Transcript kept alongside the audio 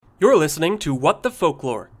You're listening to What the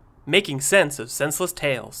Folklore, making sense of senseless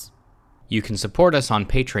tales. You can support us on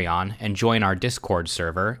Patreon and join our Discord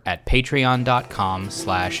server at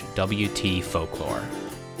patreon.com/WTfolklore.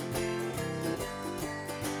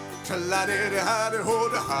 Tra-la-di-di-hi-di-ho,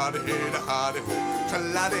 da-hi-di-hi-di-hi-di-ho.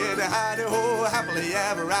 Tra-la-di-di-hi-di-ho, happily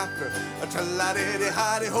ever after.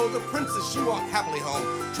 Tra-la-di-di-hi-di-ho, the princess, she walked happily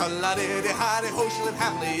home. Tra-la-di-di-hi-di-ho, she lived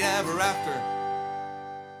happily ever after.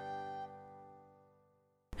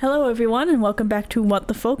 Hello everyone, and welcome back to What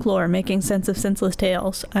the Folklore, making sense of senseless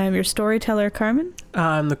tales. I am your storyteller, Carmen.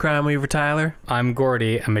 I'm the Crime Weaver, Tyler. I'm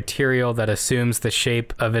Gordy, a material that assumes the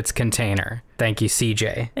shape of its container. Thank you,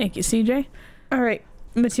 CJ. Thank you, CJ. Alright,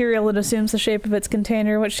 material that assumes the shape of its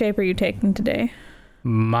container. What shape are you taking today?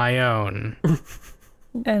 My own.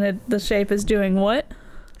 And the shape is doing what?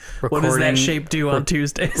 What does that shape do on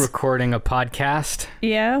Tuesdays? Recording a podcast.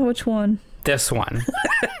 Yeah, which one? This one.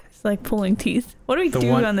 It's like pulling teeth. What do we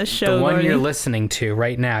do on this show, The one Gordy? you're listening to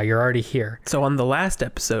right now. You're already here. So on the last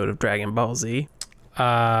episode of Dragon Ball Z...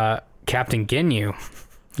 Captain Ginyu.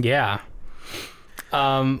 Yeah.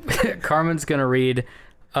 Carmen's going to read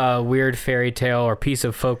a weird fairy tale or piece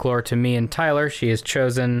of folklore to me and Tyler. She has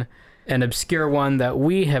chosen an obscure one that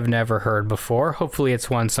we have never heard before. Hopefully it's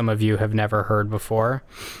one some of you have never heard before.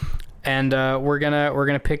 And we're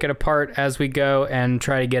gonna pick it apart as we go and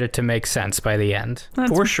try to get it to make sense by the end.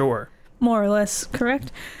 That's For sure. more or less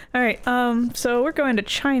correct. Alright, so we're going to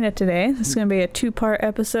China today. This is going to be a 2-part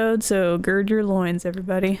episode, so gird your loins,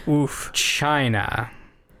 everybody. Oof. China.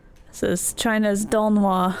 This is China's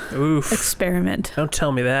Dalnhua Oof. experiment. Don't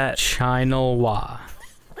tell me that. China.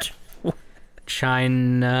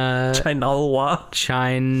 China. Chinalwa.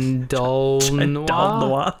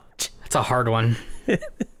 Chindalnwa. It's a hard one.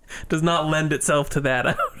 Does not lend itself to that,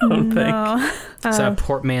 I don't think. Is that a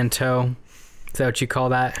portmanteau? Is that what you call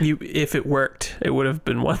that? If it worked, it would have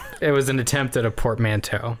been one. It was an attempt at a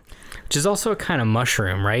portmanteau, which is also a kind of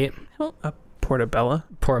mushroom, right? A portobello?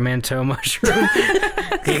 Portmanteau mushroom.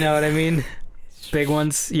 You know what I mean? Big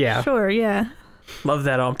ones? Yeah. Sure, yeah. Love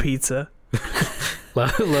that on pizza.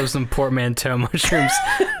 Love some portmanteau mushrooms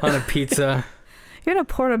on a pizza. You're gonna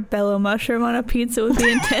portobello mushroom on a pizza would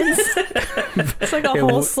be intense. It's like a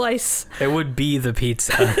whole slice. It would be the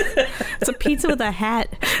pizza. It's a pizza with a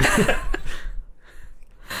hat.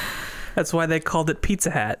 That's why they called it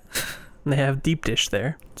Pizza Hat. And they have deep dish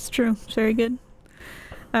there. It's true. It's very good.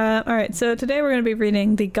 Alright, so today we're going to be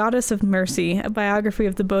reading The Goddess of Mercy, a biography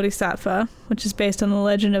of the Bodhisattva, which is based on the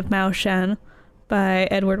legend of Mao Shan by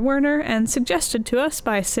Edward Werner and suggested to us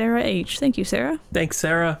by Sarah H. Thank you, Sarah. Thanks,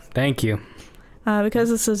 Sarah. Thank you. Because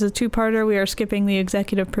this is a 2-parter, we are skipping the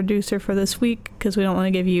executive producer for this week because we don't want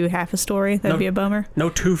to give you half a story. That'd be a bummer. No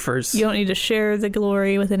twofers. You don't need to share the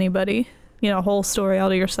glory with anybody. You know, a whole story all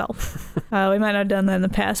to yourself. We might not have done that in the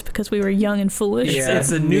past because we were young and foolish. Yeah.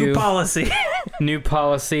 It's a new policy. New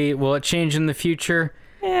policy. Will it change in the future?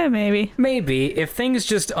 Yeah, maybe. Maybe. If things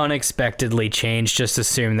just unexpectedly change, just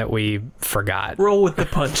assume that we forgot. Roll with the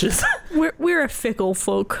punches. We're a fickle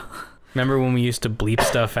folk. Remember when we used to bleep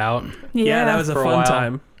stuff out? Yeah, that was a for fun while,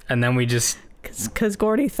 time. And then we just... Because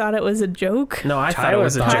Gordy thought it was a joke. No, I thought it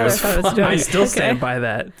was a Tyler joke. thought it was a joke. I still Okay. stand by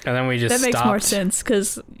that. And then we just That makes stopped. more sense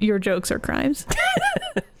because your jokes are crimes.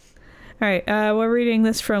 All right, we're reading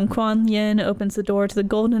this from Kuan Yin, Opens the Door to the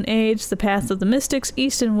Golden Age, The Path of the Mystics,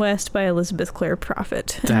 East and West by Elizabeth Clare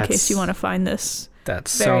Prophet, in case you want to find this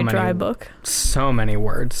That's very so many, dry book. So many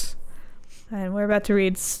words. And we're about to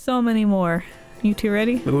read so many more. You two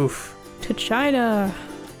ready? Oof. To China.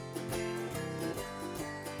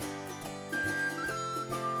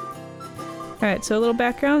 Alright, so a little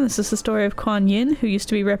background. This is the story of Kuan Yin, who used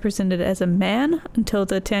to be represented as a man until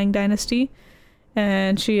the Tang Dynasty.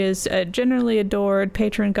 And she is a generally adored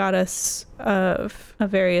patron goddess of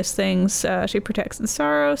various things. She protects the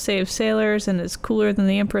sorrow, saves sailors, and is cooler than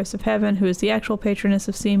the Empress of Heaven, who is the actual patroness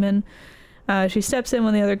of seamen. She steps in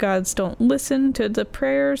when the other gods don't listen to the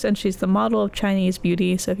prayers, and she's the model of Chinese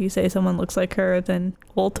beauty, so if you say someone looks like her, then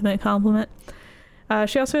ultimate compliment.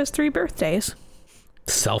 She also has 3 birthdays.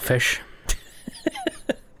 Selfish.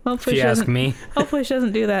 Hopefully If you ask me. Hopefully she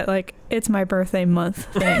doesn't do that, like, it's my birthday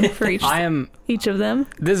month thing for each of them.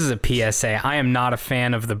 This is a PSA. I am not a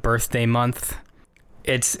fan of the birthday month.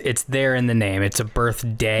 It's there in the name. It's a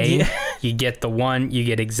birthday. Yeah. You get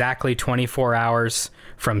exactly 24 hours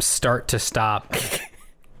from start to stop.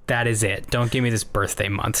 That is it. Don't give me this birthday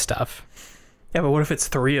month stuff. Yeah, but what if it's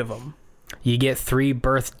 3 of them? You get 3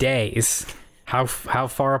 birthdays. How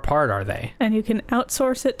far apart are they? And you can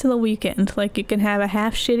outsource it to the weekend. Like, you can have a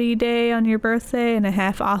half shitty day on your birthday and a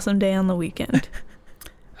half awesome day on the weekend.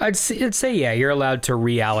 I'd say, yeah, you're allowed to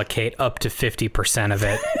reallocate up to 50% of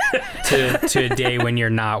it to a day when you're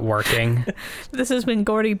not working. This has been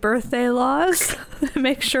Gordy birthday laws.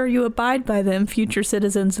 Make sure you abide by them, future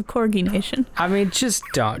citizens of Corgi Nation. I mean, just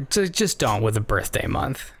don't with a birthday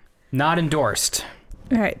month. Not endorsed.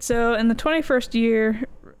 All right, so in the 21st year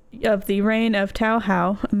of the reign of Tao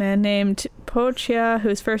Hao, a man named Po Chia,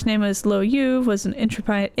 whose first name was Lo Yu, was an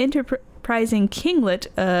enterprising kinglet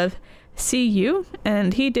of Siyu,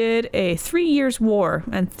 and he did a 3 years war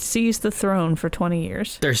and seized the throne for 20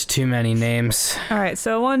 years. There's too many names. All right,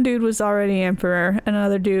 so one dude was already emperor,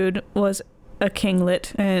 another dude was a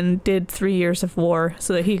kinglet and did 3 years of war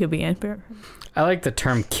so that he could be emperor. I like the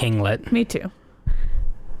term kinglet. Me too.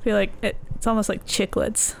 I feel like it's almost like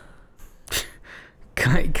chiclets.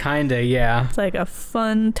 Kinda, yeah. It's like a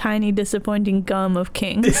fun, tiny, disappointing gum of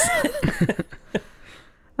kings.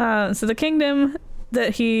 So the kingdom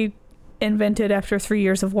that he invented after 3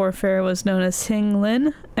 years of warfare was known as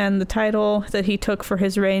Xinglin, and the title that he took for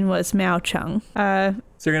his reign was Mao Cheng. Is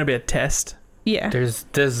there going to be a test? Yeah. This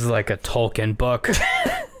is like a Tolkien book.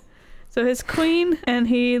 So his queen and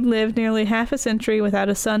he lived nearly half a century without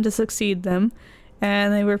a son to succeed them,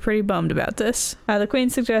 and they were pretty bummed about this. The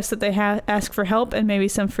queen suggests that they ask for help and maybe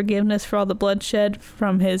some forgiveness for all the bloodshed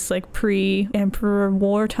from his like pre-emperor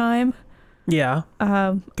wartime. Yeah.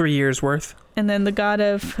 3 years worth. And then the god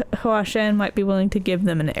of Huashen might be willing to give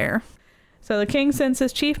them an heir. So the king sends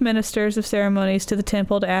his chief ministers of ceremonies to the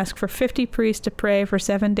temple to ask for 50 priests to pray for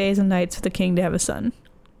 7 days and nights for the king to have a son.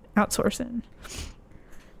 Outsourcing.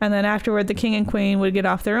 And then afterward, the king and queen would get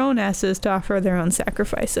off their own asses to offer their own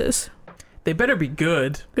sacrifices. They better be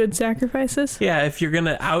good. Good sacrifices? Yeah, if you're going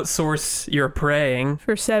to outsource your praying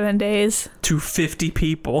For 7 days. to 50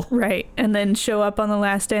 people. Right. And then show up on the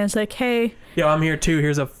last day and it's like, hey, Yo, I'm here too.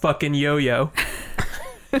 Here's a fucking yo-yo.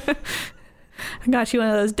 I got you one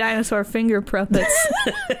of those dinosaur finger puppets.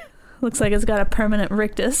 Looks like it's got a permanent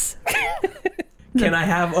rictus. Can I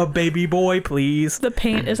have a baby boy, please? The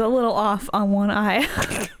paint is a little off on one eye.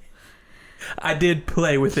 I did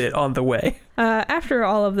play with it on the way. After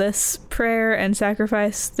all of this prayer and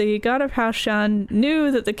sacrifice, the god of Haoshan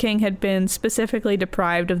knew that the king had been specifically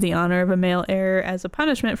deprived of the honor of a male heir as a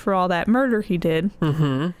punishment for all that murder he did.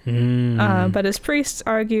 But his priests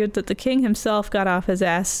argued that the king himself got off his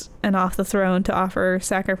ass and off the throne to offer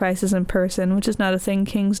sacrifices in person, which is not a thing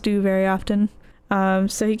kings do very often.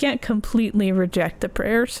 So he can't completely reject the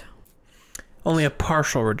prayers. Only a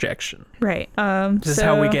partial rejection. Right. This is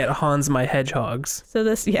how we get Hans my hedgehogs. So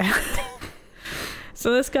this, yeah.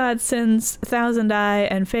 So this god sends Thousand Eye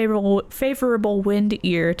and favorable Wind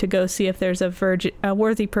Ear to go see if there's a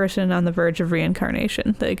worthy person on the verge of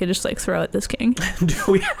reincarnation that they could just like throw at this king. Do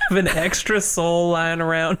we have an extra soul lying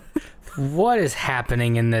around? What is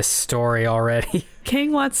happening in this story already?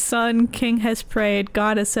 King wants son. King has prayed.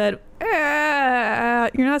 God has said,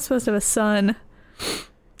 you're not supposed to have a son.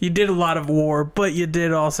 You did a lot of war, but you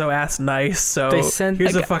did also ask nice, so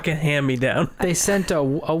here's a fucking hand-me-down. They sent a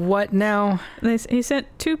what now? He sent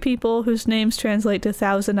 2 people whose names translate to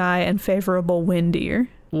Thousand Eye and Favorable Wind Ear.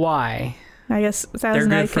 Why? I guess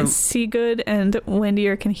Thousand Eye can see good and Wind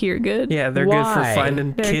Ear can hear good. Yeah, they're good for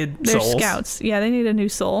finding they're souls. They're scouts. Yeah, they need a new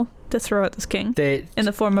soul to throw at this king in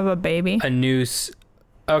the form of a baby.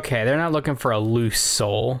 Okay, they're not looking for a loose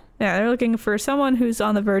soul. Yeah, they're looking for someone who's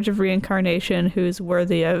on the verge of reincarnation, who's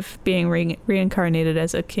worthy of being reincarnated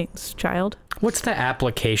as a king's child. What's the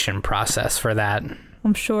application process for that?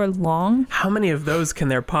 I'm sure long. How many of those can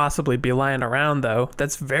there possibly be lying around, though?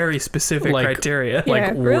 That's very specific criteria. Yeah,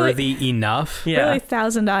 like, really, worthy enough? Yeah. Really,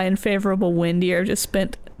 Thousand Eye and Favorable Wind Ear just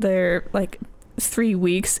spent their, 3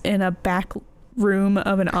 weeks in a back room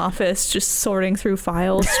of an office just sorting through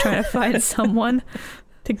files, trying to find someone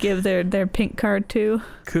to give their pink card to.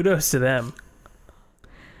 Kudos to them.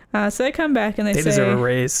 So they come back and they say... They deserve a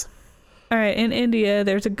raise. All right, in India,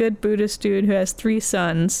 there's a good Buddhist dude who has 3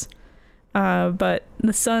 sons. But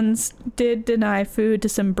the sons did deny food to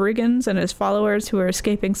some brigands and his followers who were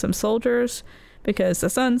escaping some soldiers because the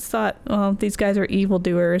sons thought, well, these guys are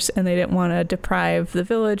evildoers and they didn't want to deprive the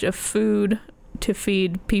village of food to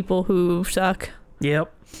feed people who suck.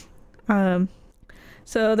 Yep.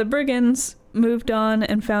 So the brigands moved on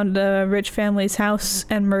and found a rich family's house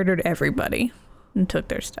and murdered everybody and took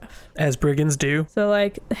their stuff. As brigands do. So,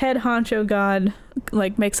 head honcho god,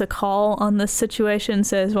 makes a call on this situation,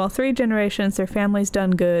 says, well, 3 generations, their family's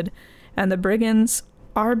done good, and the brigands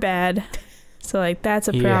are bad. So, that's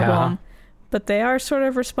a problem. Yeah. But they are sort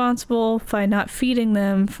of responsible by not feeding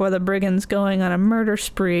them for the brigands going on a murder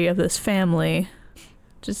spree of this family.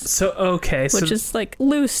 Which is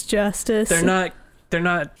loose justice. They're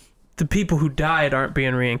not the people who died aren't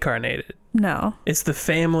being reincarnated. No. It's the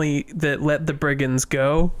family that let the brigands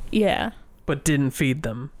go. Yeah. But didn't feed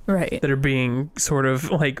them. Right. That are being sort of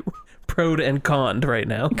like pro'd and conned right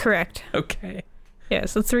now. Correct. Okay. Yeah,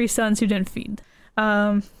 so 3 sons who didn't feed.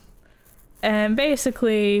 And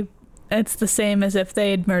basically, it's the same as if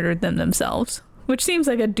they had murdered them themselves, which seems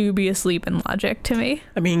like a dubious leap in logic to me.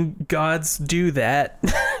 I mean, gods do that.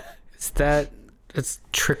 It's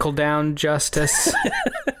trickle-down justice.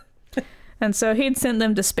 And so he'd sent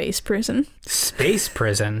them to space prison. Space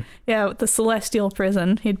prison? Yeah, the celestial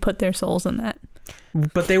prison. He'd put their souls in that.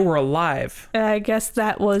 But they were alive. I guess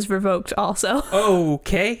that was revoked also.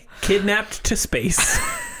 Okay. Kidnapped to space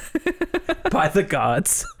by the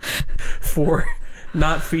gods for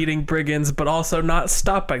not feeding brigands, but also not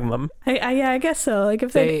stopping them. I guess so. Like,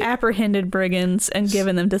 if they'd apprehended brigands and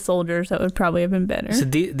given them to soldiers, that would probably have been better. So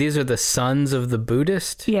these are the sons of the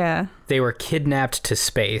Buddhist? Yeah. They were kidnapped to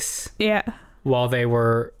space. Yeah. But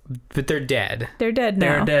they're dead. They're dead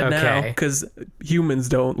now. They're dead now, because humans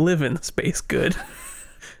don't live in space good.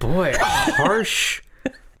 Boy, harsh.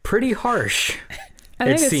 Pretty harsh.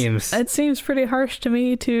 It seems pretty harsh to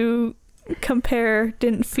me to compare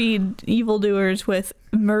didn't feed evildoers with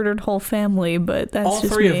murdered whole family, but that's all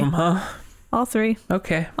just 3 me. of them, huh? All 3.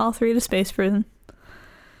 Okay. All 3 to space prison.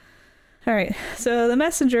 All right. So the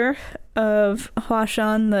messenger of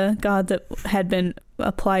Huashan, the god that had been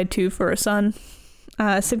applied to for a son,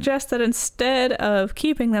 suggests that instead of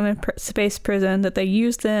keeping them in space prison, that they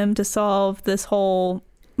use them to solve this whole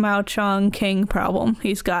Mao Chang king problem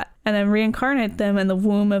he's got, and then reincarnate them in the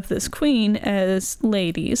womb of this queen as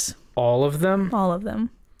ladies. All of them? All of them.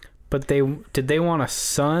 But did they want a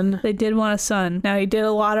son? They did want a son. Now, he did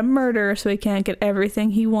a lot of murder, so he can't get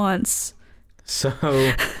everything he wants.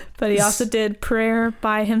 So... But he also did prayer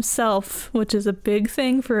by himself, which is a big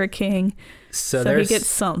thing for a king. So he gets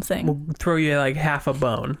something. We'll throw you like half a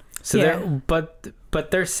bone. So yeah.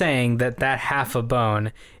 But they're saying that half a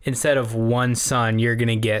bone, instead of 1 son, you're going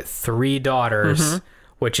to get 3 daughters,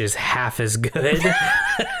 which is half as good.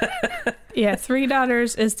 Yeah, 3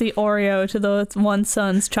 daughters is the Oreo to the 1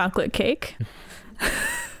 son's chocolate cake.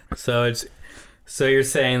 So you're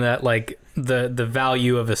saying that like the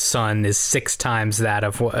value of a son is 6 times that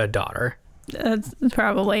of a daughter.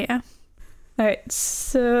 Probably, yeah. All right,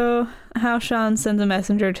 so Hao Shan sends a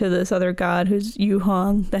messenger to this other god, who's Yu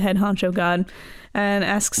Hong, the head honcho god, and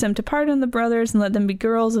asks him to pardon the brothers and let them be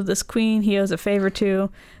girls of this queen he owes a favor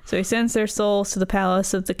to. So he sends their souls to the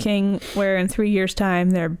palace of the king, where in 3 years'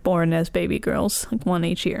 time they're born as baby girls, like 1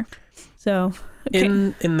 each year. So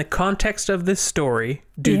in the context of this story,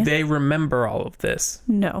 do they remember all of this?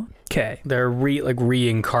 No. Okay, they're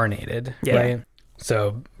reincarnated, right?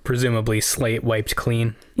 So presumably slate wiped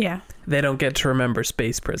clean. Yeah. They don't get to remember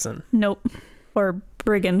space prison. Nope. Or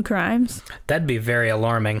brigand crimes. That'd be very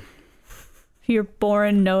alarming. You're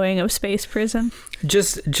born knowing of space prison.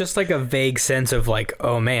 Just like a vague sense of like,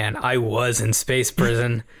 oh man, I was in space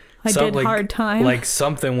prison. I did hard time. Like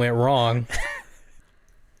something went wrong.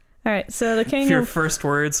 All right, so the king. If your first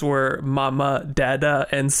words were "Mama, Dada,"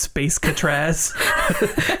 and "Space Catraz."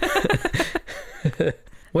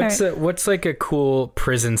 What's like a cool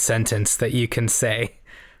prison sentence that you can say?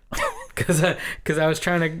 Because I was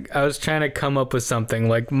trying to come up with something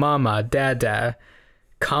like "Mama, Dada."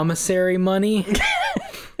 Commissary money.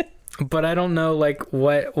 But I don't know, like,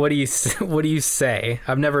 what do you say?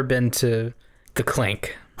 I've never been to the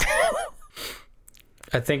Clink.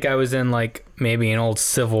 I think I was in like maybe an old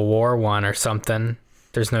Civil War one or something.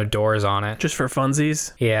 There's no doors on it. Just for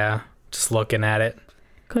funsies? Yeah, just looking at it.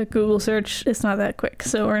 Quick Google search. It's not that quick,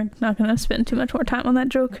 so we're not going to spend too much more time on that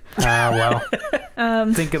joke. Well.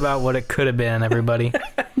 Think about what it could have been, everybody.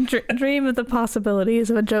 Dream of the possibilities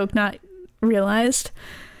of a joke not realized.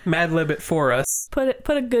 Mad Lib it for us. Put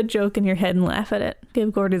a good joke in your head and laugh at it.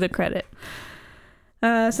 Give Gordy the credit.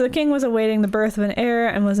 So the king was awaiting the birth of an heir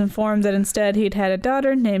and was informed that instead he'd had a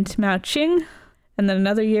daughter named Mao Qing, and then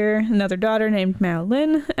another year, another daughter named Mao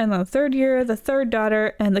Lin, and on the 3rd year, the 3rd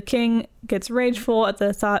daughter, and the king gets rageful at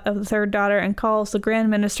the thought of the 3rd daughter and calls the grand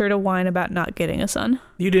minister to whine about not getting a son.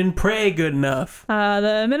 You didn't pray good enough.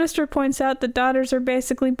 The minister points out that daughters are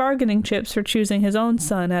basically bargaining chips for choosing his own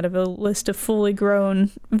son out of a list of fully grown,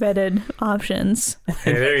 vetted options.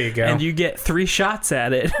 Hey, there you go. And you get 3 shots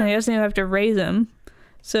at it. And he doesn't even have to raise him.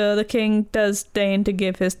 So the king does deign to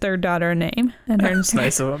give his 3rd daughter a name. And That's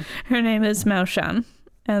nice of him. Her name is Mao Shan.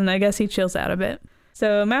 And I guess he chills out a bit.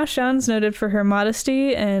 So Mao Shan's noted for her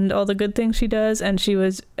modesty and all the good things she does, and she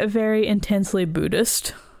was very intensely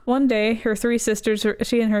Buddhist. One day,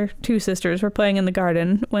 she and her 2 sisters were playing in the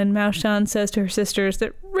garden when Mao Shan says to her sisters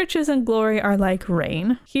that riches and glory are like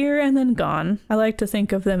rain, here and then gone. I like to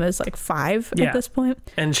think of them as like 5 at this point.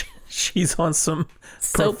 And she's on some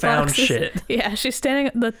profound shit. Yeah, she's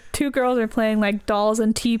standing, the 2 girls are playing like dolls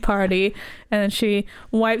and tea party, and then she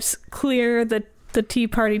wipes clear the tea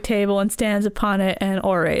party table and stands upon it and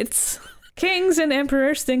orates. Kings and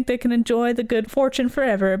emperors think they can enjoy the good fortune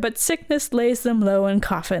forever, but sickness lays them low in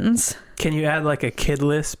coffins. Can you add like a kid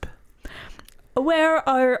lisp? Where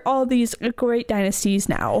are all these great dynasties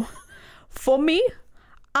now? For me,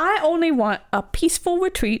 I only want a peaceful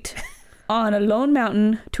retreat on a lone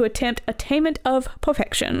mountain to attempt attainment of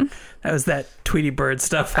perfection. That was that Tweety Bird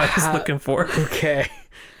stuff I was looking for. Okay.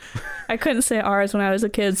 I couldn't say ours when I was a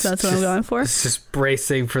kid, so that's what I'm going for. It's just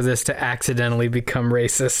bracing for this to accidentally become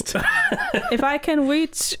racist. If I can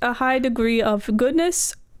reach a high degree of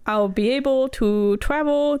goodness, I'll be able to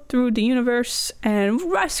travel through the universe and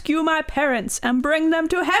rescue my parents and bring them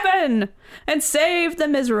to heaven and save the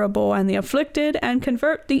miserable and the afflicted and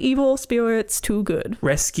convert the evil spirits to good.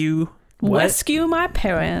 Rescue what? Rescue my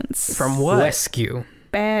parents. From what? Rescue.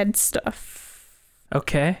 Bad stuff.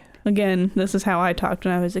 Okay. Again, this is how I talked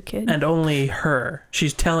when I was a kid. And only her.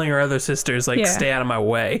 She's telling her other sisters, like, stay out of my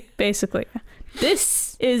way. Basically.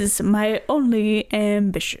 This is my only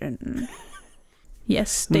ambition.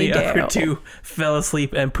 Yes, they The other 2 fell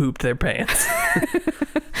asleep and pooped their pants.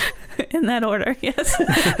 In that order, yes.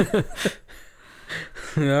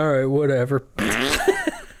 All right, whatever.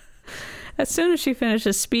 As soon as she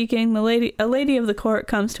finishes speaking, a lady of the court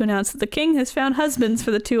comes to announce that the king has found husbands for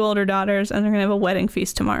the 2 older daughters, and they're going to have a wedding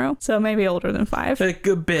feast tomorrow. So maybe older than 5. A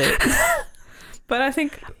good bit. But I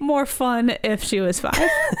think more fun if she was 5.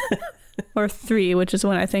 Or 3, which is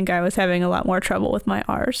when I think I was having a lot more trouble with my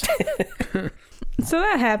R's. So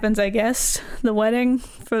that happens, I guess. The wedding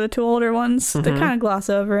for the 2 older ones. They kind of gloss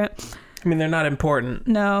over it. I mean, they're not important.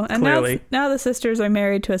 No, and clearly. now the sisters are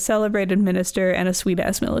married to a celebrated minister and a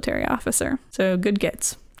sweet-ass military officer. So good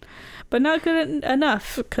gets. But not good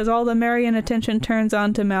enough, because all the Marian attention turns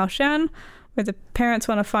on to Mao Shan, where the parents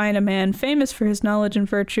want to find a man famous for his knowledge and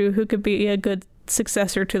virtue who could be a good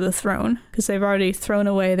successor to the throne, because they've already thrown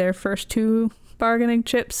away their first 2 bargaining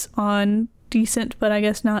chips on decent, but I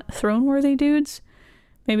guess not throne-worthy dudes.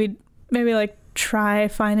 Maybe like try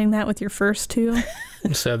finding that with your first 2.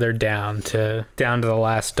 So they're down to the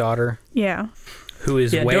last daughter. Yeah. Who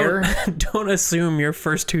is where? Don't assume your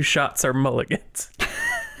first 2 shots are mulligans.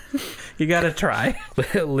 You gotta try.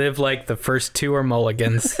 Live like the first 2 are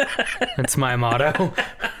mulligans. That's my motto.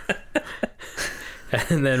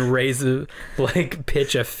 And then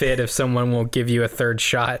pitch a fit if someone won't give you a 3rd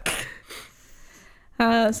shot.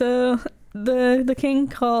 So the king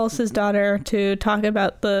calls his daughter to talk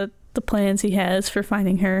about the plans he has for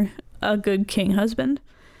finding her a good king husband.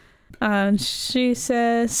 She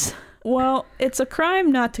says, well, it's a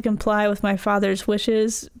crime not to comply with my father's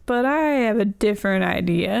wishes, but I have a different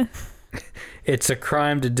idea. It's a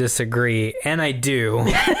crime to disagree, and I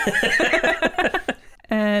do.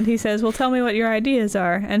 And he says, well, tell me what your ideas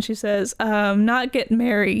are. And she says, not get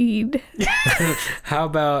married. How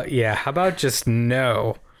about just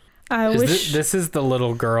no? This is the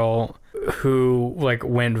little girl who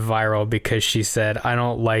went viral because she said, I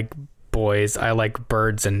don't like boys, I like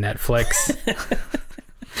birds and Netflix.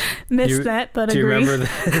 Missed that, but do you agree. remember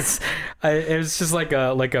this? It was just like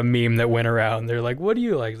a meme that went around. They're like, what do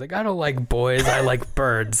you like? It's like, I don't like boys, I like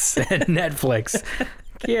birds and Netflix.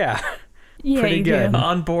 Yeah. Yeah, pretty good. Do.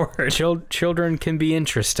 On board. Children can be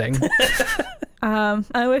interesting.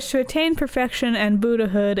 I wish to attain perfection and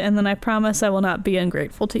Buddhahood, and then I promise I will not be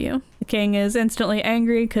ungrateful to you. The king is instantly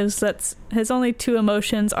angry because that's his only 2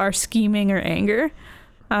 emotions are scheming or anger.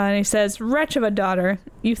 And he says, wretch of a daughter,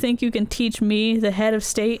 you think you can teach me, the head of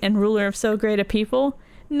state and ruler of so great a people?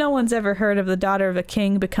 No one's ever heard of the daughter of a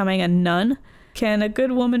king becoming a nun. Can a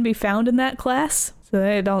good woman be found in that class? So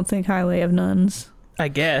they don't think highly of nuns. I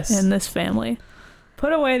guess. In this family.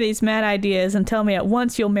 Put away these mad ideas and tell me at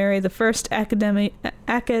once you'll marry the first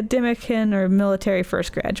academician or military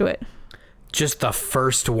first graduate. Just the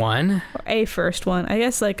first one? Or a first one. I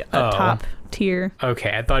guess like a top tier.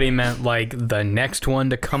 Okay, I thought he meant like the next one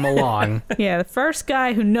to come along. Yeah, the first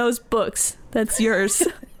guy who knows books. That's yours.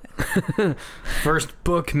 First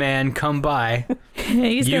book man come by.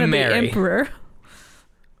 He's going to be emperor.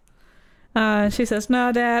 She says,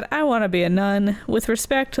 no, Dad, I want to be a nun. With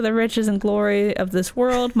respect to the riches and glory of this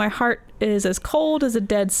world, my heart is as cold as a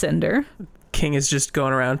dead cinder. King is just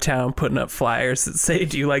going around town putting up flyers that say,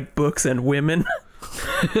 do you like books and women?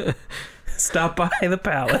 Stop by the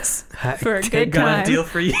palace. For a good Got a time. deal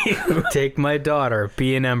for you. Take my daughter.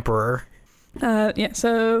 Be an emperor. Yeah,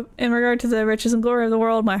 so in regard to the riches and glory of the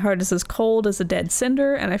world, my heart is as cold as a dead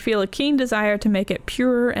cinder, and I feel a keen desire to make it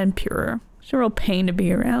purer and purer. It's a real pain to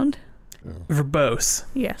be around. Verbose.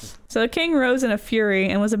 Yes. So the king rose in a fury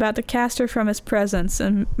and was about to cast her from his presence,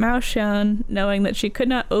 and Mao Shan, knowing that she could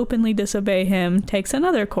not openly disobey him, takes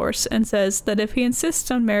another course and says that if he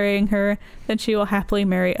insists on marrying her, then she will happily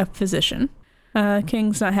marry a physician.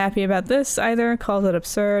 King's not happy about this either, calls it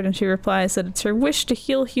absurd, and she replies that it's her wish to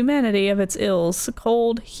heal humanity of its ills: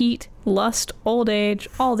 cold, heat, lust, old age,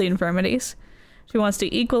 all the infirmities. She wants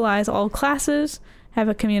to equalize all classes, have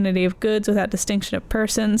a community of goods without distinction of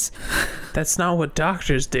persons, That's not what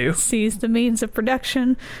doctors do. seize the means of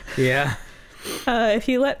production. Yeah. If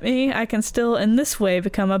you let me, I can still in this way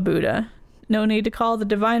become a Buddha. No need to call the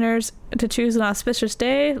diviners to choose an auspicious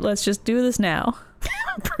day. Let's just do this now.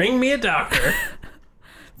 Bring me a doctor.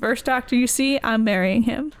 First doctor you see, I'm marrying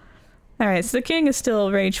him. Alright, so the king is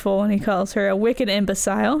still rageful, and he calls her a wicked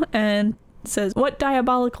imbecile and says, "What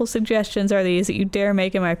diabolical suggestions are these that you dare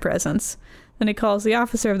make in my presence?" Then he calls the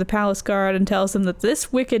officer of the palace guard and tells him that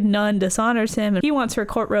this wicked nun dishonors him, and he wants her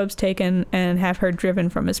court robes taken and have her driven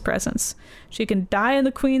from his presence. She can die in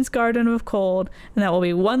the queen's garden of cold, and that will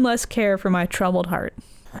be one less care for my troubled heart.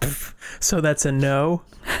 So that's a no?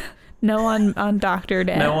 No on Dr.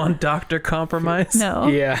 Dad. No on doctor compromise? No.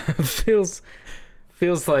 Yeah. feels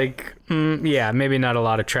like, yeah, maybe not a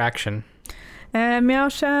lot of traction. And Miao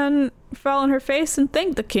Shan fell on her face and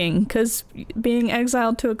thanked the king, because being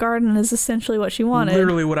exiled to a garden is essentially what she wanted.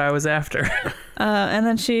 Literally what I was after. And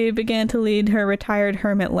then she began to lead her retired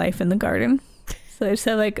hermit life in the garden. So they just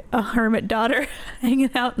had like a hermit daughter hanging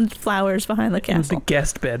out in flowers behind the The castle.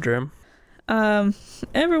 guest bedroom.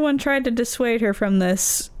 Everyone tried to dissuade her from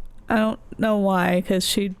this. I don't know why, because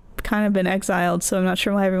she'd kind of been exiled, so I'm not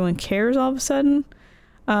sure why everyone cares all of a sudden.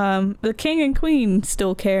 The king and queen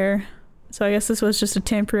still care. So I guess this was just a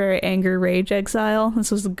temporary anger rage exile.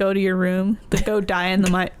 This was the go to your room, the go die in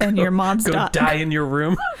in your mom's Go die in your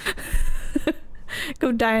room.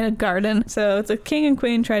 go die in a garden. So the king and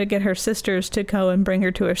queen try to get her sisters to go and bring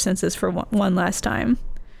her to her senses for one last time.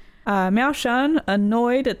 Miao Shan,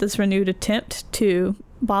 annoyed at this renewed attempt to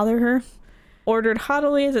bother her, ordered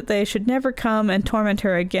haughtily that they should never come and torment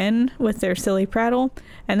her again with their silly prattle.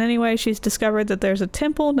 And anyway, she's discovered that there's a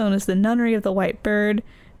temple known as the Nunnery of the White Bird.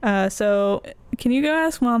 So can you go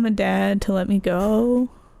ask mom and dad to let me go?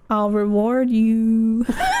 I'll reward you.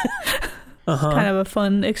 Kind of a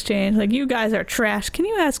fun exchange. Like, you guys are trash. Can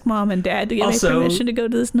you ask mom and dad to give me Also, permission to go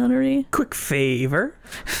to this nunnery? Quick favor.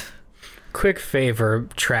 Quick favor,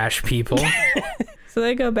 trash people. So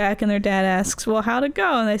they go back and their dad asks, well, how'd it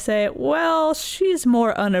go? And they say, well, she's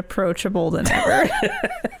more unapproachable than ever.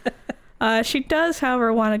 She does,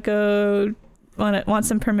 however, want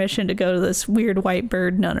some permission to go to this weird white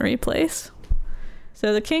bird nunnery place.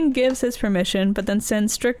 So the king gives his permission, but then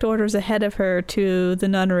sends strict orders ahead of her to the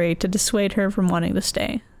nunnery to dissuade her from wanting to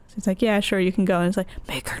stay. So he's like, yeah, sure, you can go. And he's like,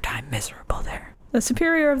 make her time miserable there. The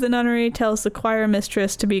superior of the nunnery tells the choir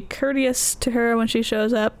mistress to be courteous to her when she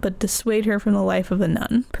shows up, but dissuade her from the life of a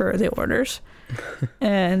nun, per the orders.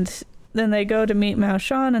 And then they go to meet Mao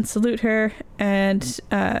Shan and salute her, and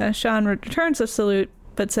Shan returns the salute,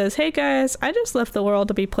 but says, hey guys, I just left the world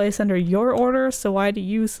to be placed under your order, so why do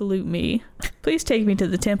you salute me? Please take me to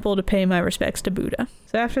the temple to pay my respects to Buddha.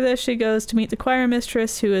 So after this, she goes to meet the choir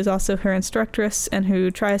mistress, who is also her instructress, and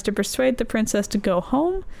who tries to persuade the princess to go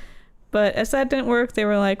home. But as that didn't work, they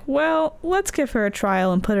were like, well, let's give her a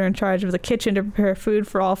trial and put her in charge of the kitchen to prepare food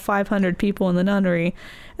for all 500 people in the nunnery.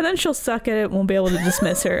 And then she'll suck at it and we'll be able to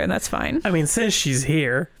dismiss her, and that's fine. I mean, since she's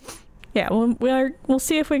here. Yeah, we'll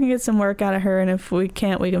see if we can get some work out of her, and if we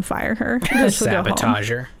can't, we can fire her. And then she'll go home. Sabotage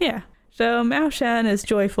her. Yeah. So Mao Shan is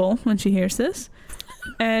joyful when she hears this.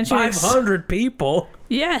 And she 500 people?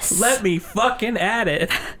 Yes! Let me fucking at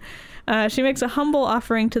it. She makes a humble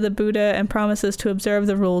offering to the Buddha and promises to observe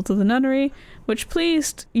the rules of the nunnery, which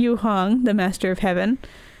pleased Yu Hong, the Master of Heaven.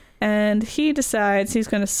 And he decides he's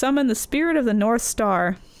going to summon the spirit of the North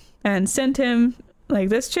Star and send him, like,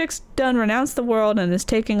 this chick's done renounced the world and is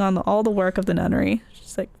taking on all the work of the nunnery.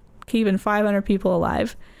 She's like keeping 500 people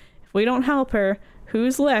alive. If we don't help her,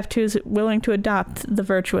 who's left who's willing to adopt the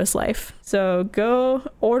virtuous life? So go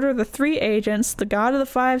order the 3 agents, the god of the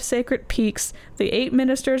 5 sacred peaks, the 8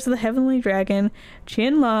 ministers of the heavenly dragon,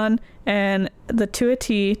 Qian Lan, and the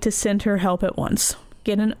Tuati to send her help at once.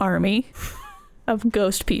 Get an army of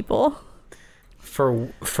ghost people.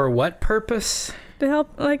 For what purpose? To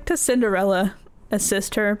help, like, to Cinderella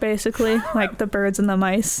assist her, basically, like the birds and the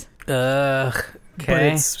mice. Ugh. But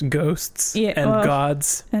it's ghosts and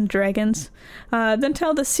gods. And dragons. Then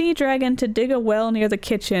tell the sea dragon to dig a well near the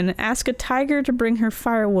kitchen, ask a tiger to bring her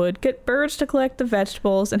firewood, get birds to collect the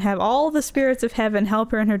vegetables, and have all the spirits of heaven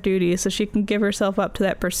help her in her duties so she can give herself up to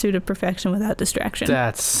that pursuit of perfection without distraction.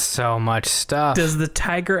 That's so much stuff. Does the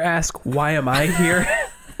tiger ask, why am I here?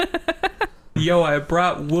 Yo, I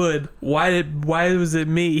brought wood. Why was it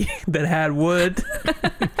me that had wood?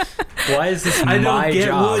 Why is this I my don't get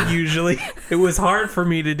job? wood usually. It was hard for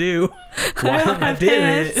me to do. I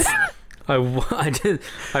did it.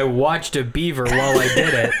 I watched a beaver while I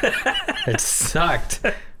did it. It sucked.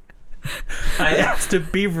 I asked a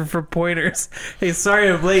beaver for pointers. Hey, sorry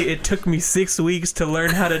I'm late. It took me 6 weeks to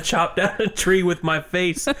learn how to chop down a tree with my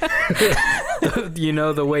face. You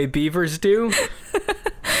know the way beavers do?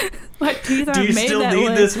 My teeth Do aren't you made still that need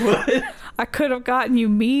way. this wood? I could have gotten you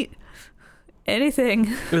meat.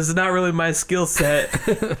 Anything. It's not really my skill set.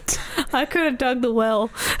 I could have dug the well.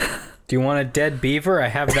 Do you want a dead beaver? I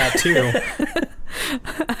have that too.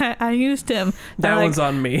 I used him. That I, one's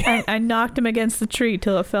on me. I knocked him against the tree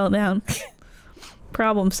till it fell down.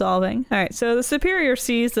 Problem solving. Alright, so the superior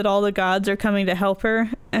sees that all the gods are coming to help her,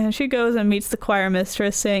 and she goes and meets the choir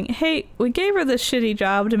mistress saying, hey, we gave her this shitty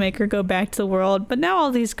job to make her go back to the world, but now all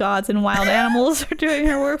these gods and wild animals are doing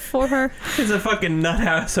her work for her. There's a fucking nut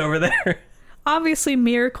house over there. Obviously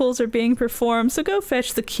miracles are being performed, so go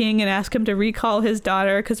fetch the king and ask him to recall his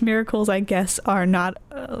daughter, because miracles, I guess, are not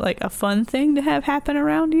like a fun thing to have happen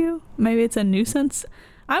around you. Maybe it's a nuisance.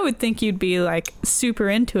 I would think you'd be like super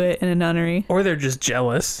into it in a nunnery. Or they're just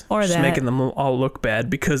jealous. Or just that. making them all look bad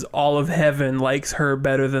because all of heaven likes her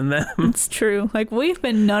better than them. It's true. Like, we've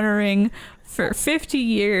been nunnering for 50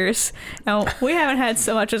 years, and we haven't had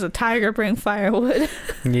so much as a tiger bring firewood.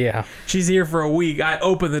 Yeah. She's here for a week. I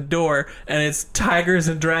open the door and it's tigers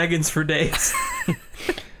and dragons for days.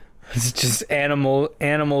 It's just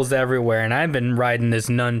animals everywhere, and I've been riding this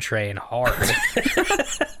nun train hard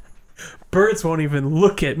Birds won't even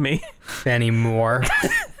look at me. anymore.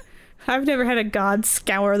 I've never had a god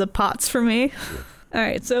scour the pots for me.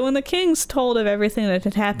 Alright, so when the king's told of everything that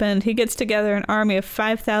had happened, he gets together an army of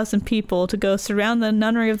 5,000 people to go surround the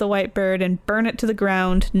nunnery of the White Bird and burn it to the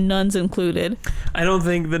ground, nuns included. I don't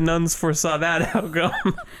think the nuns foresaw that outcome.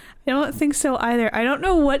 I don't think so either. I don't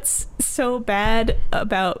know what's so bad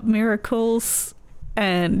about miracles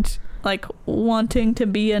and, like, wanting to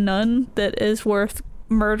be a nun that is worth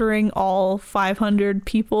murdering all 500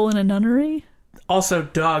 people in a nunnery. Also,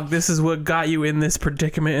 dog, this is what got you in this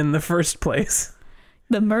predicament in the first place.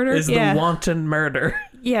 The murder? Is Yeah. the wanton murder.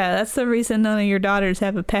 Yeah, that's the reason none of your daughters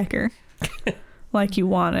have a pecker. Like you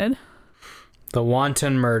wanted. The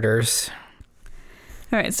wanton murders.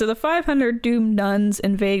 Alright, so the 500 doomed nuns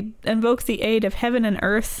invoke the aid of heaven and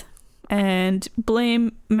earth and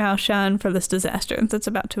blame Mao Shan for this disaster that's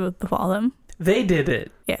about to befall them. They did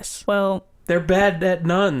it. Yes. Well, They're bad at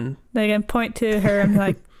nun. they can point to her and be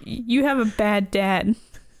like, you have a bad dad.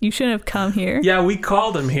 You shouldn't have come here. Yeah, we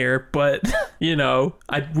called him here, but, you know,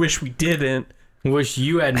 I wish we didn't. Wish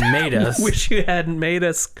you had made us Wish you hadn't made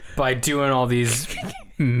us. by doing all these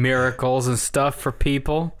miracles and stuff for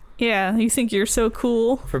people, Yeah, you think you're so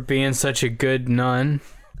cool. for being such a good nun.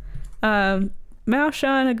 Mao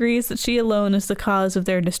Shan agrees that she alone is the cause of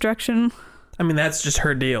their destruction. I mean, that's just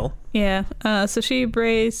her deal. Yeah, so she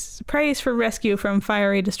prays for rescue from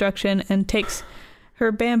fiery destruction and takes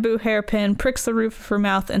her bamboo hairpin, pricks the roof of her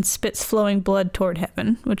mouth, and spits flowing blood toward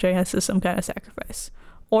heaven, which I guess is some kind of sacrifice.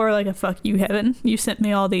 Or like a fuck you, heaven. You sent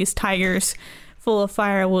me all these tigers full of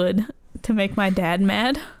firewood to make my dad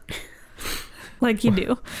mad. Like you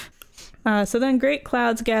do. So then great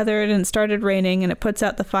clouds gathered and it started raining, and it puts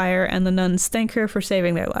out the fire, and the nuns thank her for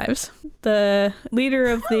saving their lives. The leader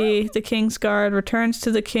of the king's guard returns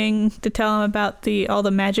to the king to tell him about all the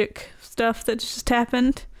magic stuff that just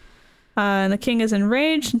happened. And the king is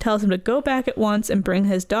enraged and tells him to go back at once and bring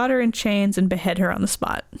his daughter in chains and behead her on the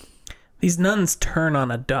spot. These nuns turn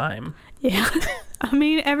on a dime. Yeah. I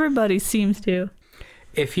mean, everybody seems to.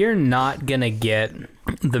 If you're not gonna get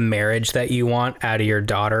the marriage that you want out of your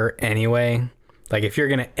daughter anyway, like if you're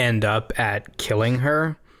gonna end up at killing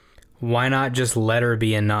her, why not just let her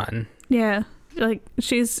be a nun? Yeah. Like,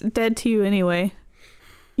 she's dead to you anyway.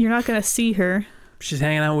 You're not going to see her. She's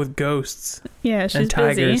hanging out with ghosts Yeah, she's and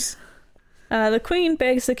tigers. busy. The queen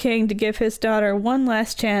begs the king to give his daughter one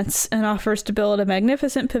last chance and offers to build a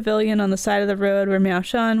magnificent pavilion on the side of the road where Miao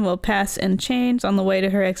Shan will pass in chains on the way to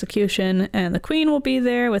her execution, and the queen will be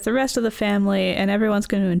there with the rest of the family, and everyone's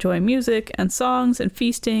going to enjoy music and songs and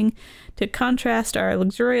feasting to contrast our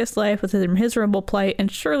luxurious life with her miserable plight,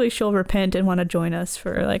 and surely she'll repent and want to join us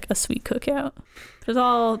for like a sweet cookout. That's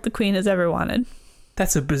all the queen has ever wanted.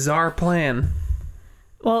 That's a bizarre plan.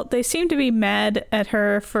 Well, they seem to be mad at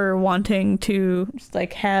her for wanting to,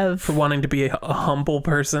 like, have... For wanting to be a humble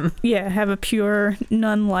person. Yeah, have a pure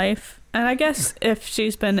nun life. And I guess if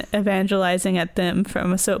she's been evangelizing at them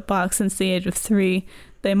from a soapbox since the age of 3,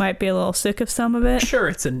 they might be a little sick of some of it. Sure,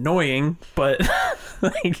 it's annoying, but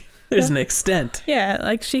like there's an extent. Yeah,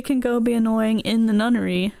 like she can go be annoying in the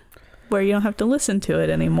nunnery where you don't have to listen to it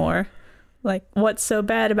anymore. Like, what's so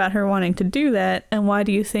bad about her wanting to do that, and why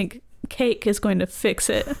do you think Cake is going to fix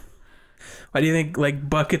it? Why do you think like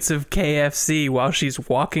buckets of KFC while she's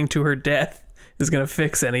walking to her death is going to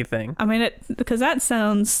fix anything? I mean, because that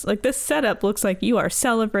sounds like this setup looks like you are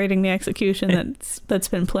celebrating the execution that's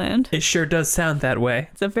been planned. It sure does sound that way.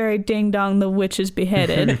 It's a very ding dong, the witch is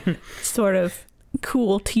beheaded sort of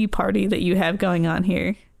cool tea party that you have going on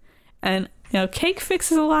here. And you know, Cake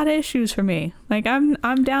fixes a lot of issues for me. Like, I'm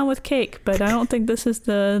down with Cake, but I don't think this is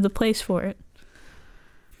the place for it.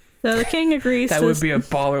 So the king agrees. That would be a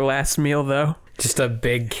baller last meal, though. Just a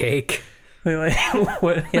big cake. Like,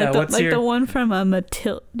 what? Yeah, what's like your? The one from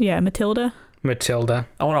Matilda. Matilda.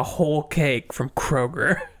 I want a whole cake from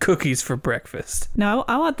Kroger. Cookies for breakfast. No,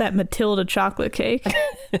 I want that Matilda chocolate cake.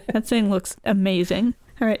 That thing looks amazing.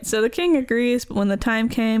 All right, so the king agrees, but when the time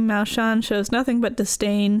came, Mao Shan shows nothing but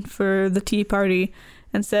disdain for the tea party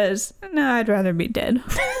and says, "No, I'd rather be dead."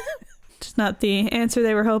 It's not the answer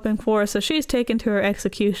they were hoping for, so she's taken to her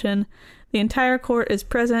execution. The entire court is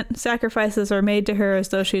present, sacrifices are made to her as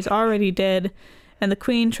though she's already dead, and the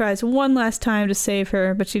queen tries one last time to save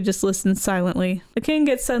her, but she just listens silently. The king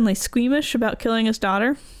gets suddenly squeamish about killing his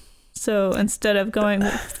daughter, so instead of going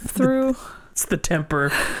through... It's the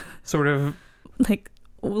temper sort of... like,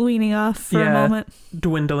 leaning off for a moment.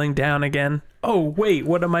 Dwindling down again. Oh, wait,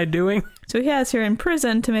 what am I doing? So he has her in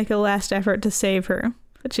prison to make a last effort to save her.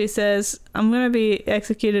 But she says, I'm going to be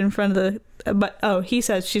executed in front of the... he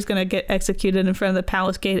says she's going to get executed in front of the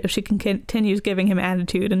palace gate if she continues giving him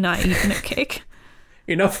attitude and not eating a cake.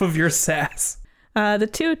 Enough of your sass. The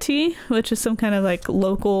Tuoti, which is some kind of like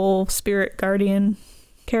local spirit guardian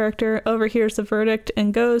character, overhears the verdict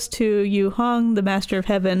and goes to Yu Hong, the master of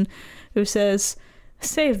heaven, who says,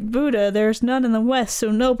 "Save Buddha, there's none in the West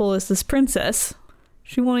so noble as this princess.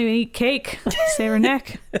 She won't even eat cake. Save her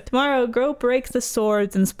neck. Tomorrow, go break the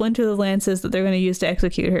swords and splinter the lances that they're going to use to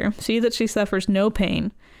execute her. See that she suffers no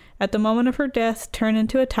pain. At the moment of her death, turn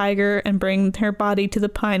into a tiger and bring her body to the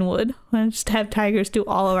pine wood." Why don't just have tigers do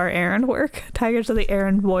all of our errand work? Tigers are the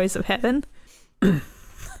errand boys of heaven.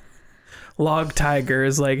 Log Tiger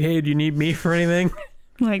is like, "Hey, do you need me for anything?"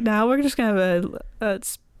 Like, nah, we're just going to have a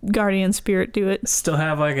guardian spirit do it. Still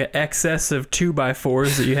have like an excess of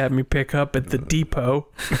 2x4s that you had me pick up at the depot.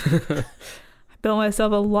 I built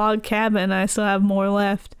myself a log cabin. I still have more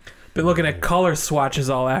left. Been looking at color swatches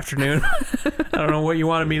all afternoon. I don't know what you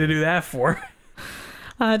wanted me to do that for.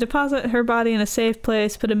 Deposit her body in a safe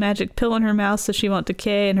place, put a magic pill in her mouth so she won't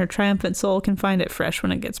decay, and her triumphant soul can find it fresh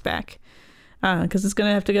when it gets back. Because it's going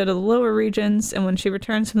to have to go to the lower regions, and when she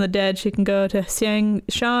returns from the dead, she can go to Xiang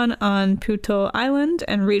Shan on Puto Island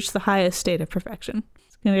and reach the highest state of perfection.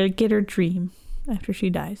 It's going to get her dream after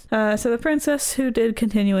she dies. So the princess, who did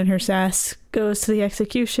continue in her sass, goes to the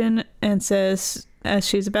execution and says, as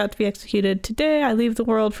she's about to be executed, "Today I leave the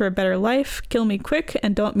world for a better life. Kill me quick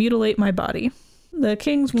and don't mutilate my body." The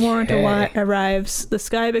king's warrant arrives. The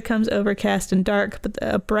sky becomes overcast and dark, but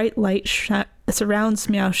a bright light surrounds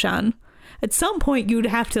Miao Shan. At some point, you'd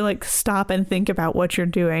have to like stop and think about what you're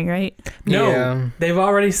doing, right? No, Yeah. They've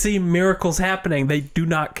already seen miracles happening. They do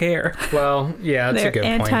not care. Well, yeah, that's They're a good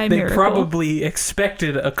point. They anti-miracle. probably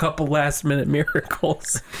expected a couple last-minute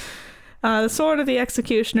miracles. The sword of the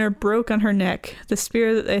executioner broke on her neck. The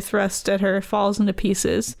spear that they thrust at her falls into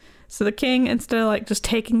pieces. So the king, instead of like just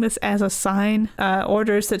taking this as a sign,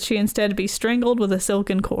 orders that she instead be strangled with a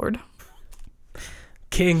silken cord.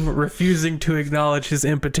 King refusing to acknowledge his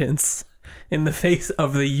impotence in the face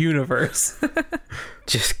of the universe.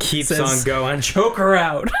 Just keeps Says, on going. "Choke her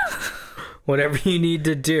out." Whatever you need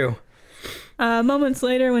to do. Moments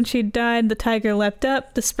later, when she died, the tiger leapt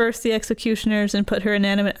up, dispersed the executioners, and put her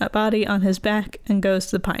inanimate body on his back and goes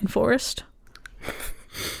to the pine forest.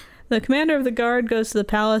 The commander of the guard goes to the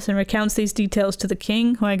palace and recounts these details to the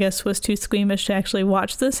king, who I guess was too squeamish to actually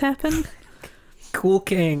watch this happen. Cool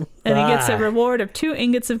king. And he gets a reward of 2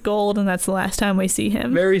 ingots of gold, and that's the last time we see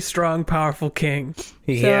him. Very strong, powerful king.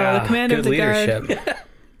 Yeah, the commander good of the guard- leadership.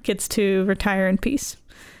 Gets to retire in peace.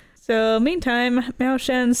 So, meantime, Miao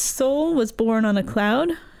Shan's soul was born on a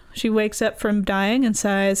cloud. She wakes up from dying and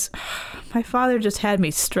sighs, "My father just had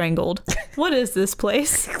me strangled. What is this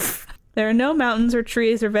place?" There are no mountains or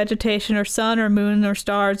trees or vegetation or sun or moon or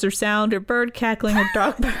stars or sound or bird cackling or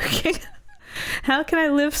dog barking. How can I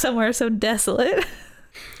live somewhere so desolate?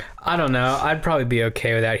 I don't know. I'd probably be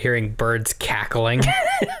okay without hearing birds cackling.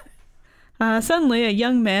 Suddenly, a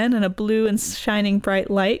young man in a blue and shining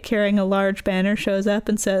bright light carrying a large banner shows up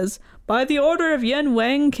and says, "By the order of Yen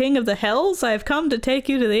Wang, King of the Hells, I have come to take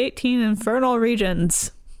you to the 18 infernal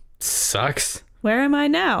regions." Sucks. Where am I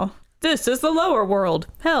now? This is the lower world.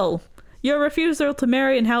 Hell. Your refusal to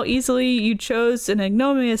marry and how easily you chose an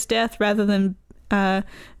ignominious death rather than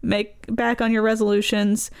make back on your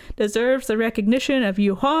resolutions deserves the recognition of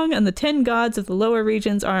Yu Hong, and the 10 gods of the lower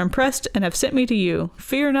regions are impressed and have sent me to you.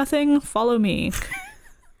 Fear nothing, follow me.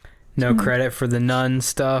 No credit for the nun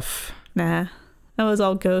stuff. Nah, that was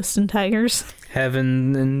all ghosts and tigers.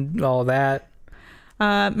 Heaven and all that.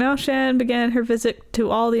 Mao Shan began her visit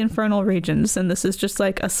to all the infernal regions, and this is just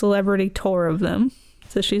like a celebrity tour of them.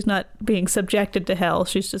 So she's not being subjected to hell,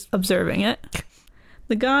 she's just observing it.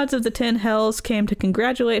 The gods of the 10 hells came to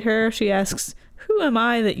congratulate her. She asks, "Who am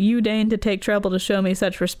I that you deign to take trouble to show me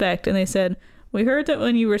such respect?" And they said, "We heard that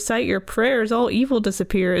when you recite your prayers, all evil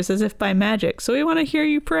disappears as if by magic, so we want to hear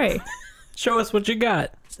you pray." Show us what you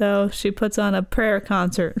got. So she puts on a prayer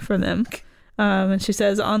concert for them. And she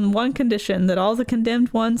says, "On one condition, that all the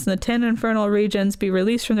condemned ones in the 10 infernal regions be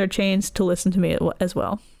released from their chains to listen to me as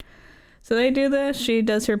well." So they do this, she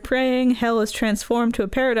does her praying, hell is transformed to a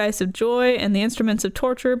paradise of joy, and the instruments of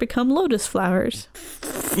torture become lotus flowers.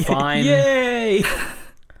 Fine. Yay!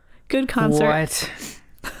 Good concert.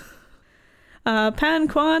 What? Pan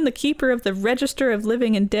Quan, the keeper of the Register of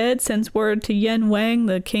Living and Dead, sends word to Yen Wang,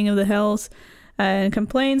 the king of the hells, and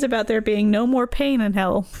complains about there being no more pain in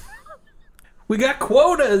hell. We got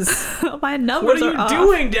quotas! My numbers What are you off.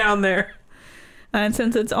 doing down there? And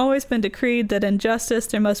since it's always been decreed that in justice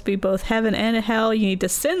there must be both heaven and a hell, you need to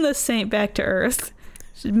send this saint back to earth.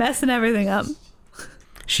 She's messing everything up.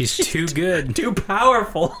 She's too good. Too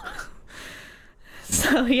powerful.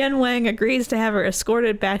 So Yen Wang agrees to have her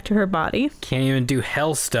escorted back to her body. Can't even do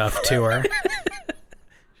hell stuff to her.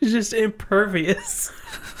 She's just impervious.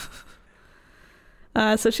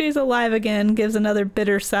 So she's alive again, gives another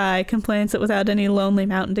bitter sigh, complains that without any lonely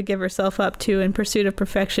mountain to give herself up to in pursuit of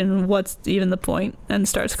perfection, what's even the point, and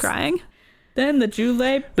starts crying. Then the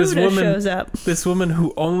Julei Buddha shows up. This woman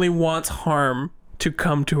who only wants harm to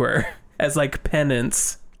come to her as like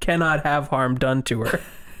penance cannot have harm done to her.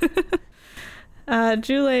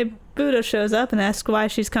 Julei Buddha shows up and asks why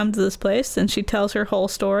she's come to this place, and she tells her whole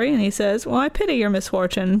story, and he says, "Well, I pity your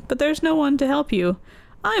misfortune, but there's no one to help you.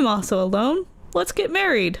 I'm also alone. Let's get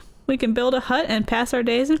married. We can build a hut and pass our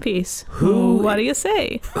days in peace." What do you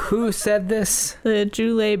say? Who said this? The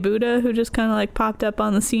Julei Buddha, who just kind of like popped up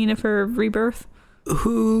on the scene of her rebirth.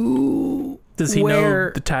 Who? Does he know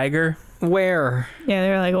Where? the tiger? Where? Yeah,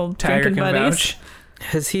 they're like old Tiger drinking can buddies. vouch.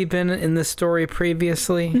 Has he been in the story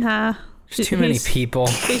previously? Nah. There's too many people.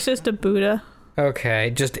 He's just a Buddha.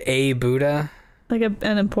 Okay, just a Buddha? Like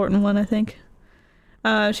an important one, I think.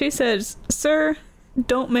 She says, "Sir,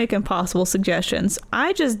 don't make impossible suggestions.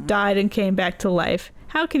 I just died and came back to life.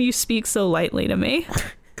 How can you speak so lightly to me?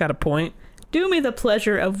 Got a point. Do me the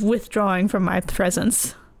pleasure of withdrawing from my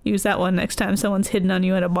presence." Use that one next time someone's hidden on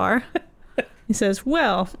you at a bar. He says,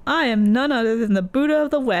 "Well, I am none other than the Buddha of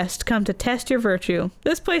the West, come to test your virtue.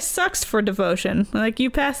 This place sucks for devotion. Like, you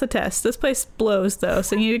pass the test. This place blows, though,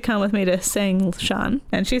 so you need to come with me to Sang Shan."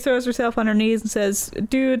 And she throws herself on her knees and says,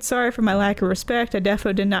 "Dude, sorry for my lack of respect. I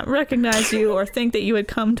defo did not recognize you or think that you would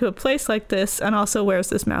come to a place like this, and also, where's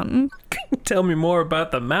this mountain?" Tell me more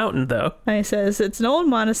about the mountain, though. And he says, "It's an old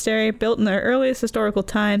monastery built in the earliest historical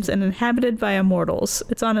times and inhabited by immortals.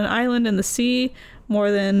 It's on an island in the sea, more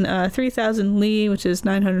than 3,000 li, which is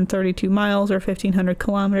 932 miles or 1,500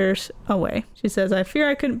 kilometers away." She says, "I fear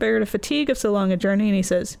I couldn't bear the fatigue of so long a journey." And he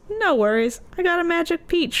says, "No worries. I got a magic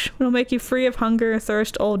peach. It'll make you free of hunger,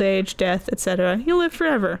 thirst, old age, death, etc. You'll live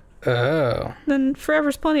forever." Oh. Then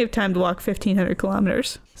forever's plenty of time to walk 1,500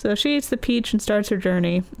 kilometers. So she eats the peach and starts her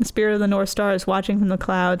journey. The spirit of the North Star is watching from the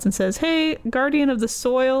clouds and says, "Hey, guardian of the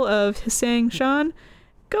soil of Sang Shan,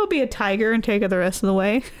 go be a tiger and take her the rest of the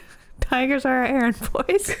way." Tigers are our errand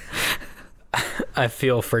boys. I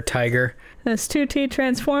feel for Tiger. This Tuti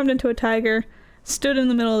transformed into a tiger, stood in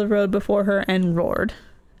the middle of the road before her, and roared.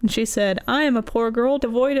 And she said, "I am a poor girl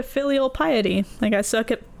devoid of filial piety. Like, I suck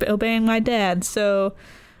at obeying my dad, so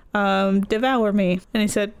devour me." And he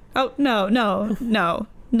said, "Oh, no.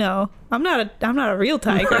 I'm not a real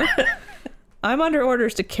tiger. I'm under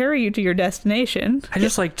orders to carry you to your destination." I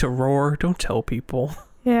just like to roar. Don't tell people.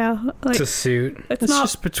 Yeah, like It's a suit. it's It's not.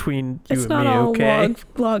 just between you It's and not me, all okay?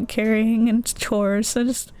 log carrying and chores.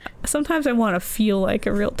 Sometimes I want to feel like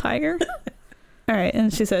a real tiger. All right,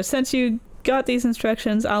 and she says, since you got these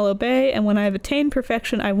instructions, I'll obey, and when I have attained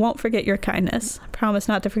perfection, I won't forget your kindness. I promise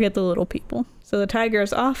not to forget the little people. So the tiger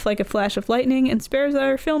is off like a flash of lightning and spares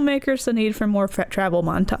our filmmakers the need for more travel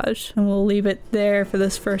montage. And we'll leave it there for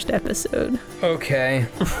this first episode. Okay.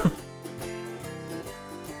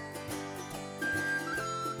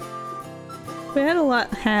 We had a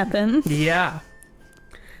lot happen. Yeah.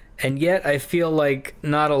 And yet I feel like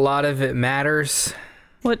not a lot of it matters.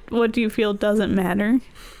 What do you feel doesn't matter?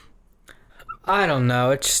 I don't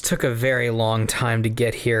know. It just took a very long time to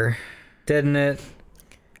get here, didn't it?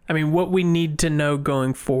 I mean, what we need to know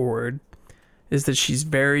going forward is that she's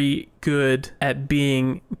very good at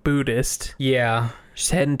being Buddhist. Yeah.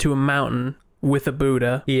 She's heading to a mountain with a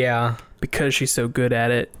Buddha Yeah. because she's so good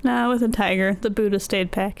at it. Nah, with a tiger. The Buddha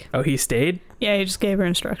stayed back. Oh, he stayed? Yeah, he just gave her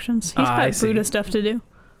instructions. He's Ah, I got see. Buddha stuff to do.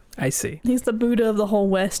 I see. He's the Buddha of the whole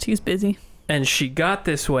West. He's busy. And she got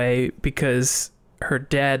this way because her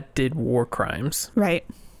dad did war crimes. Right.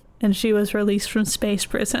 And she was released from space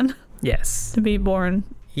prison Yes. to be born.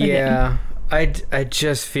 Yeah. I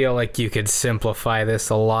just feel like you could simplify this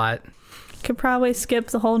a lot. Could probably skip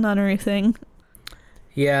the whole nunnery thing.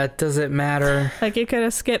 Yeah, does it matter? Like, you could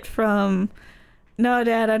have skipped from, no,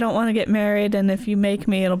 Dad, I don't want to get married, and if you make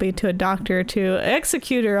me, it'll be to a doctor, to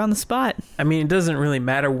executor on the spot. I mean, it doesn't really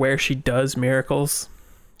matter where she does miracles.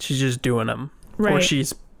 She's just doing them. Right. Or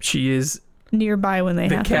she is Nearby when they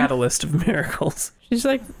the happen. catalyst of miracles. She's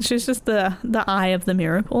just the eye of the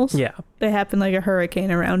miracles. Yeah. They happen like a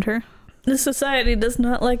hurricane around her. This society does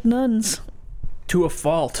not like nuns. To a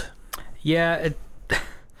fault. Yeah,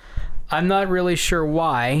 I'm not really sure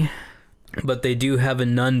why, but they do have a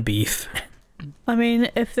nun beef. I mean,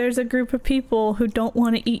 if there's a group of people who don't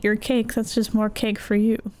want to eat your cake, that's just more cake for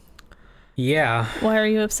you. Yeah. Why are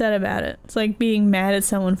you upset about it? It's like being mad at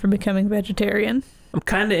someone for becoming vegetarian. I'm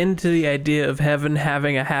kind of into the idea of heaven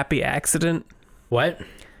having a happy accident. What?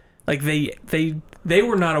 Like they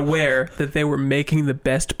were not aware that they were making the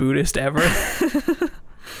best Buddhist ever.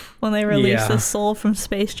 When they release Yeah. the soul from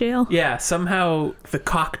space jail. Yeah, somehow the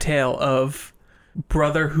cocktail of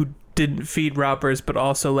brother who didn't feed robbers but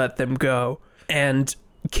also let them go and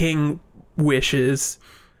king wishes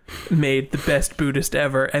made the best Buddhist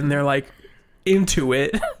ever, and they're like into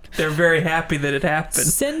it. They're very happy that it happened.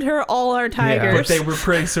 Send her all our tigers. But they were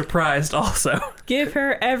pretty surprised also. Give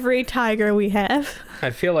her every tiger we have.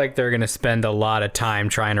 I feel like they're going to spend a lot of time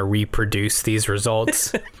trying to reproduce these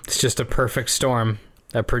results. It's just a perfect storm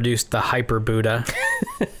that produced the Hyper Buddha.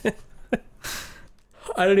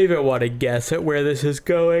 I don't even want to guess at where this is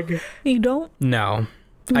going. You don't? No,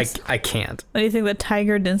 I can't. What do you think the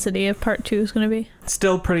tiger density of part 2 is going to be?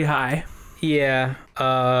 Still pretty high. Yeah,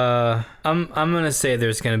 I'm gonna say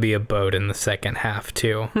there's gonna be a boat in the second half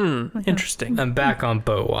too. Interesting. I'm back on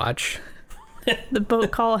boat watch. The boat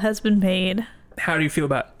call has been made. How do you feel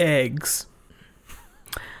about eggs?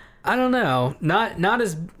 I don't know, not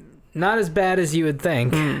as bad as you would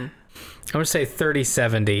think. I'm gonna say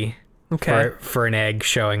 30-70 Okay. for an egg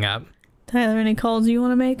showing up. Tyler, any calls you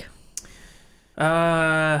want to make?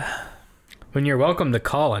 When you're welcome to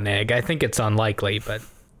call an egg, I think it's unlikely, but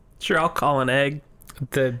Sure, I'll call an egg.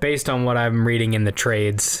 based on what I'm reading in the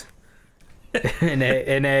trades, an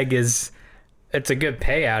egg is, it's a good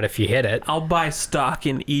payout if you hit it. I'll buy stock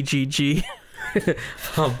in EGG.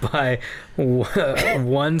 I'll buy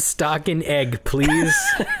one stock in egg, please.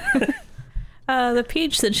 The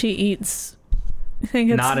peach that she eats. I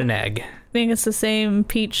think it's Not an egg. I think it's the same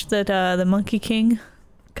peach that the Monkey King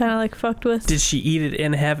kind of like fucked with. Did she eat it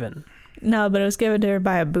in heaven? No, but it was given to her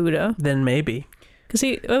by a Buddha. Then maybe. Because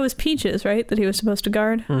it was peaches, right, that he was supposed to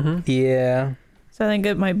guard. Yeah. So I think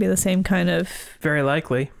it might be the same kind of Very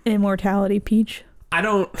likely. immortality peach. I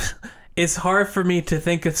don't... It's hard for me to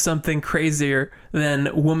think of something crazier than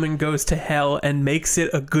woman goes to hell and makes it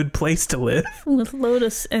a good place to live. With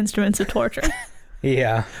lotus instruments of torture.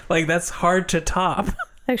 Yeah. Like, that's hard to top.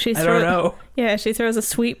 Actually, I don't know. Yeah, she throws a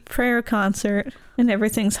sweet prayer concert and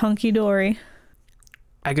everything's hunky-dory.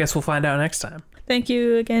 I guess we'll find out next time. Thank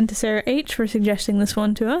you again to Sarah H. for suggesting this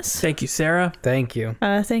one to us. Thank you, Sarah. Thank you.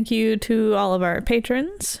 Thank you to all of our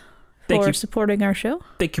patrons Thank for you. supporting our show.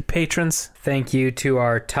 Thank you, patrons. Thank you to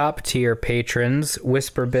our top tier patrons: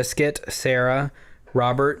 Whisper Biscuit, Sarah,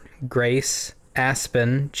 Robert, Grace,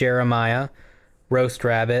 Aspen, Jeremiah, Roast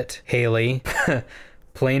Rabbit, Haley,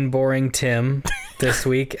 Plain Boring Tim, this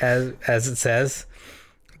week as it says,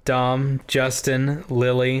 Dom, Justin,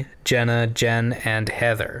 Lily, Jenna, Jen, and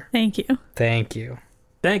Heather. Thank you. Thank you.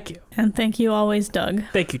 Thank you. And thank you always, Doug.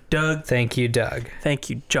 Thank you, Doug. Thank you, Doug. Thank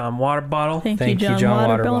you, John Waterbottle. Thank Thank you, you, John John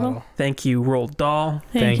Waterbottle. Waterbottle. Thank you, Roald Dahl.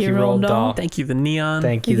 Thank you, Roald Dahl. Thank you, the Neon.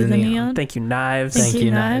 Thank you, the Neon. Thank you, Knives. Thank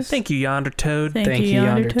you, Knives. Thank you, Yonder Toad. Thank you,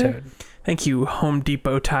 Yonder Toad. Thank you, Home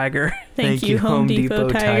Depot Tiger. Thank you, Home Depot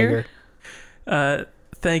Tiger.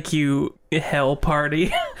 Thank you, Hell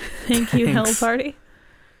Party. Thank you, Hell Thanks. Party.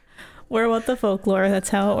 We're What the Folklore. That's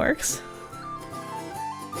how it works.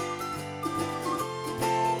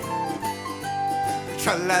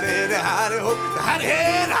 Tra-la-di-di-hi-di-ho,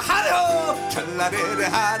 hi-di-hi-di-hi-di-ho.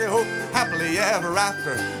 Tra-la-di-di-hi-di-ho, happily ever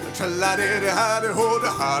after. Tra-la-di-di-hi-di-ho,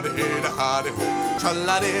 hi-di-hi-di-hi-di-ho.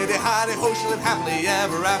 Tra-la-di-di-hi-di-ho, she lived happily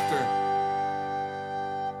ever after.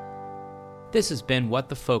 This has been What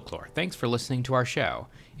the Folklore. Thanks for listening to our show.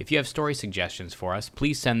 If you have story suggestions for us,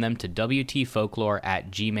 please send them to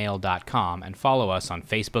wtfolklore@gmail.com and follow us on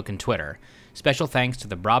Facebook and Twitter. Special thanks to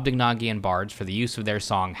the Brobdingnagian Bards for the use of their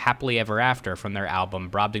song Happily Ever After from their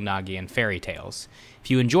album Brobdingnagian Fairy Tales.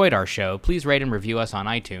 If you enjoyed our show, please rate and review us on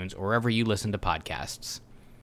iTunes or wherever you listen to podcasts.